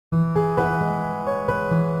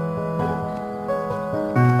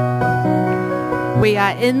We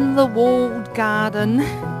are in the walled garden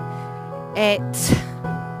at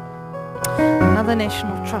another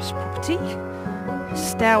National Trust property,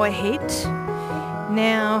 Stourhead.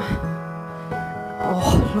 Now,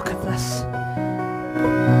 oh, look at this.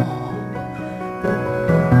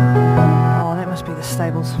 Oh, that must be the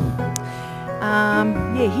stables.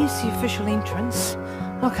 Yeah, here's the official entrance.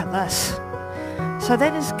 Look at this. So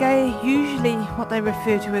that is usually what they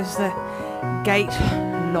refer to as the gate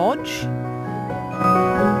lodge.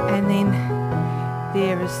 And then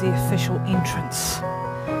there is the official entrance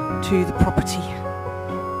to the property.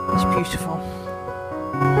 It's beautiful.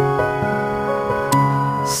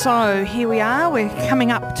 So here we are, we're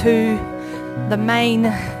coming up to the main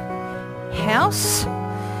house.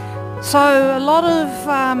 So a lot of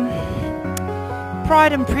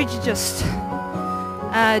Pride and Prejudice,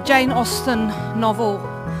 Jane Austen novel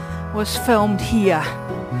was filmed here.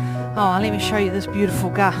 Oh, let me show you this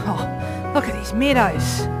beautiful garden. Oh, look at these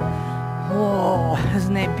meadows. Oh,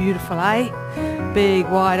 isn't that beautiful, eh? Big,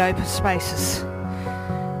 wide open spaces.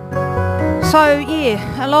 So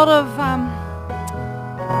yeah, a lot of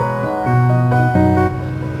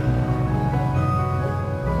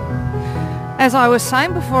as I was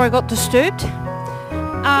saying before I got disturbed,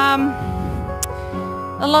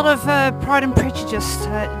 a lot of Pride and Prejudice,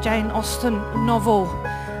 Jane Austen novel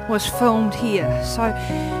was filmed here. So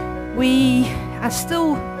we are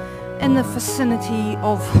still in the vicinity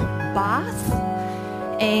of Bath,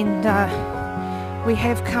 and we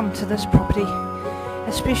have come to this property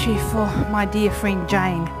especially for my dear friend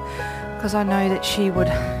Jane, because I know that she would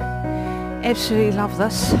absolutely love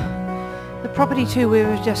this. The property too where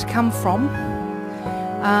we've just come from,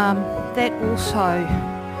 that also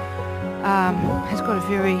has got a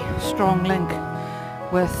very strong link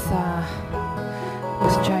with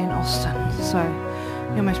Jane Austen, so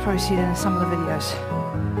you'll most probably see that in some of the videos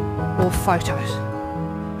or photos.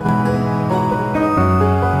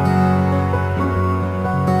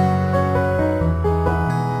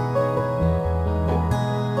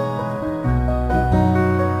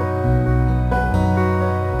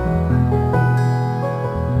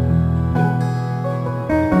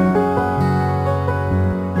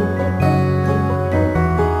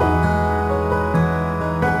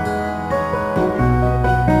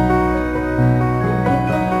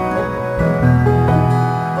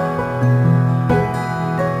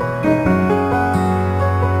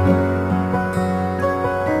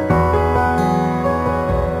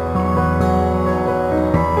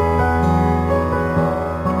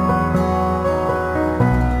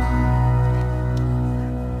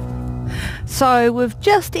 So we've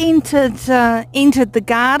just entered the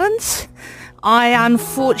gardens. I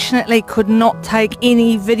unfortunately could not take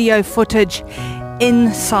any video footage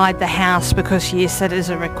inside the house because yes, it is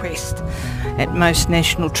a request at most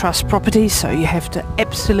National Trust properties, so you have to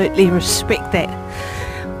absolutely respect that.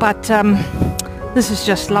 But this is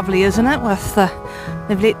just lovely, isn't it? With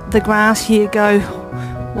they've let the grass here go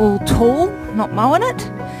all tall, not mowing it.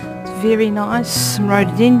 It's very nice. Some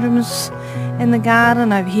rhododendrons in the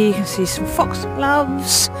garden. Over here you can see some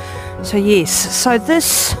foxgloves. So yes, so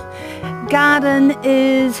this garden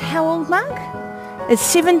is how old, Mark? It's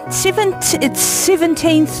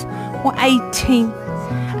 17th or 18th?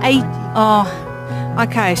 Oh,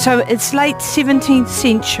 okay, so it's late 17th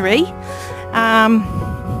century.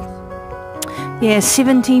 Yeah,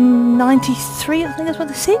 1793 I think that's what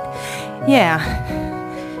they said. Yeah,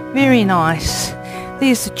 very nice.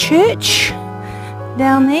 There's the church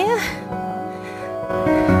down there.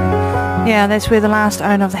 Yeah, that's where the last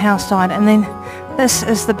owner of the house died, and then this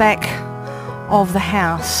is the back of the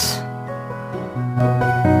house.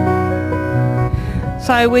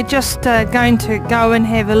 So we're just going to go and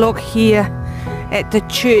have a look here at the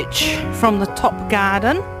church from the top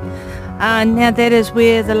garden. Now that is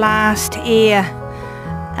where the last heir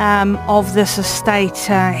of this estate,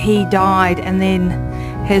 he died, and then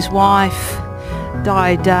his wife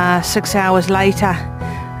died 6 hours later.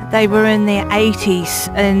 They were in their 80s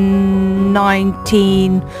in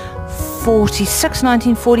 1946,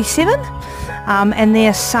 1947, and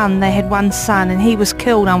their son, they had one son, and he was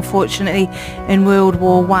killed unfortunately in World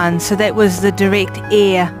War I, so that was the direct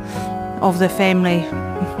heir of the family,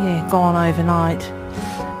 yeah, gone overnight,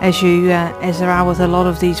 as there are with a lot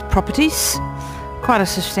of these properties. Quite a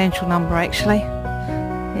substantial number actually,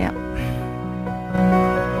 yeah.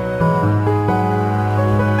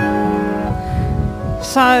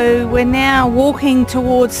 So we're now walking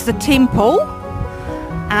towards the temple,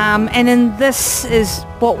 and then this is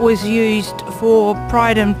what was used for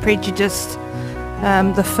Pride and Prejudice,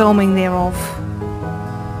 the filming thereof.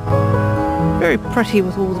 Very pretty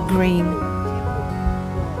with all the green.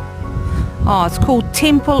 Oh, it's called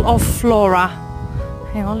Temple of Flora.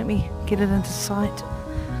 Hang on, let me get it into sight.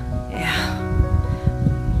 Yeah.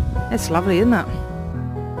 That's lovely, isn't it?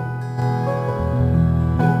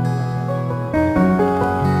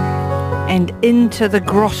 And into the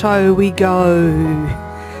grotto we go.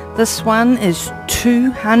 This one is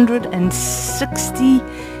 260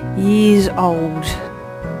 years old.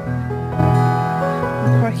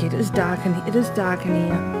 Oh, crikey, it is dark in here.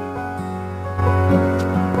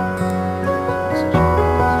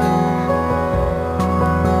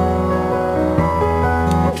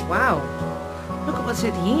 Oh wow, look at what's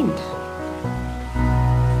at the end.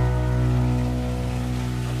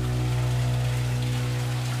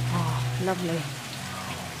 Lovely.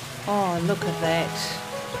 Oh, look at that.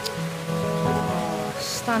 Oh,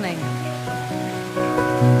 stunning.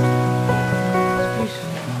 It's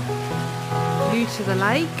beautiful. View to the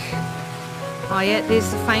lake. Oh yeah,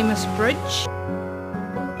 there's the famous bridge.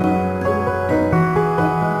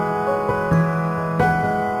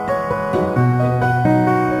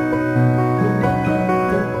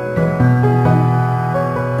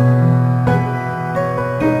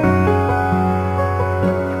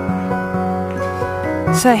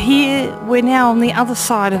 So here we're now on the other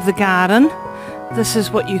side of the garden. This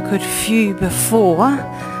is what you could view before.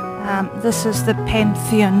 This is the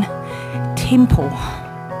Pantheon Temple.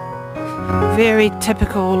 Very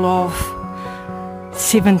typical of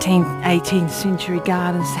 17th, 18th century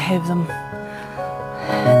gardens to have them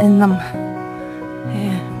in them.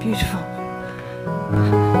 Yeah, beautiful.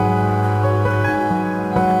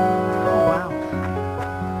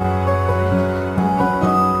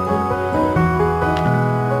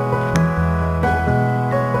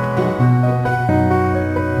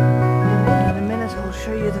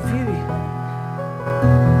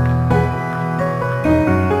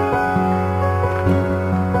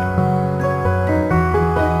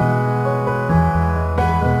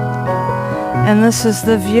 And this is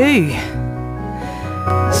the view.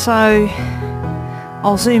 So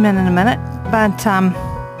I'll zoom in a minute, but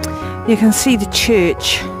you can see the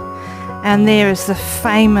church, and there is the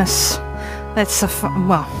famous, that's the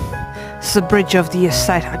well, it's the bridge of the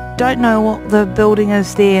estate. I don't know what the building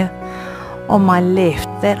is there on my left,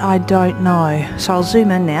 that I don't know, so I'll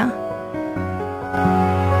zoom in now.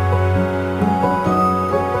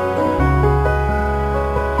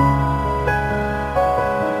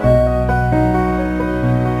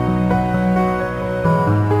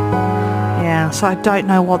 So I don't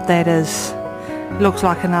know what that is. Looks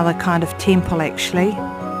like another kind of temple actually.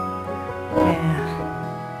 Yeah.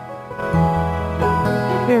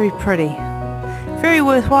 Very pretty. Very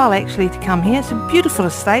worthwhile actually to come here. It's a beautiful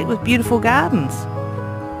estate with beautiful gardens.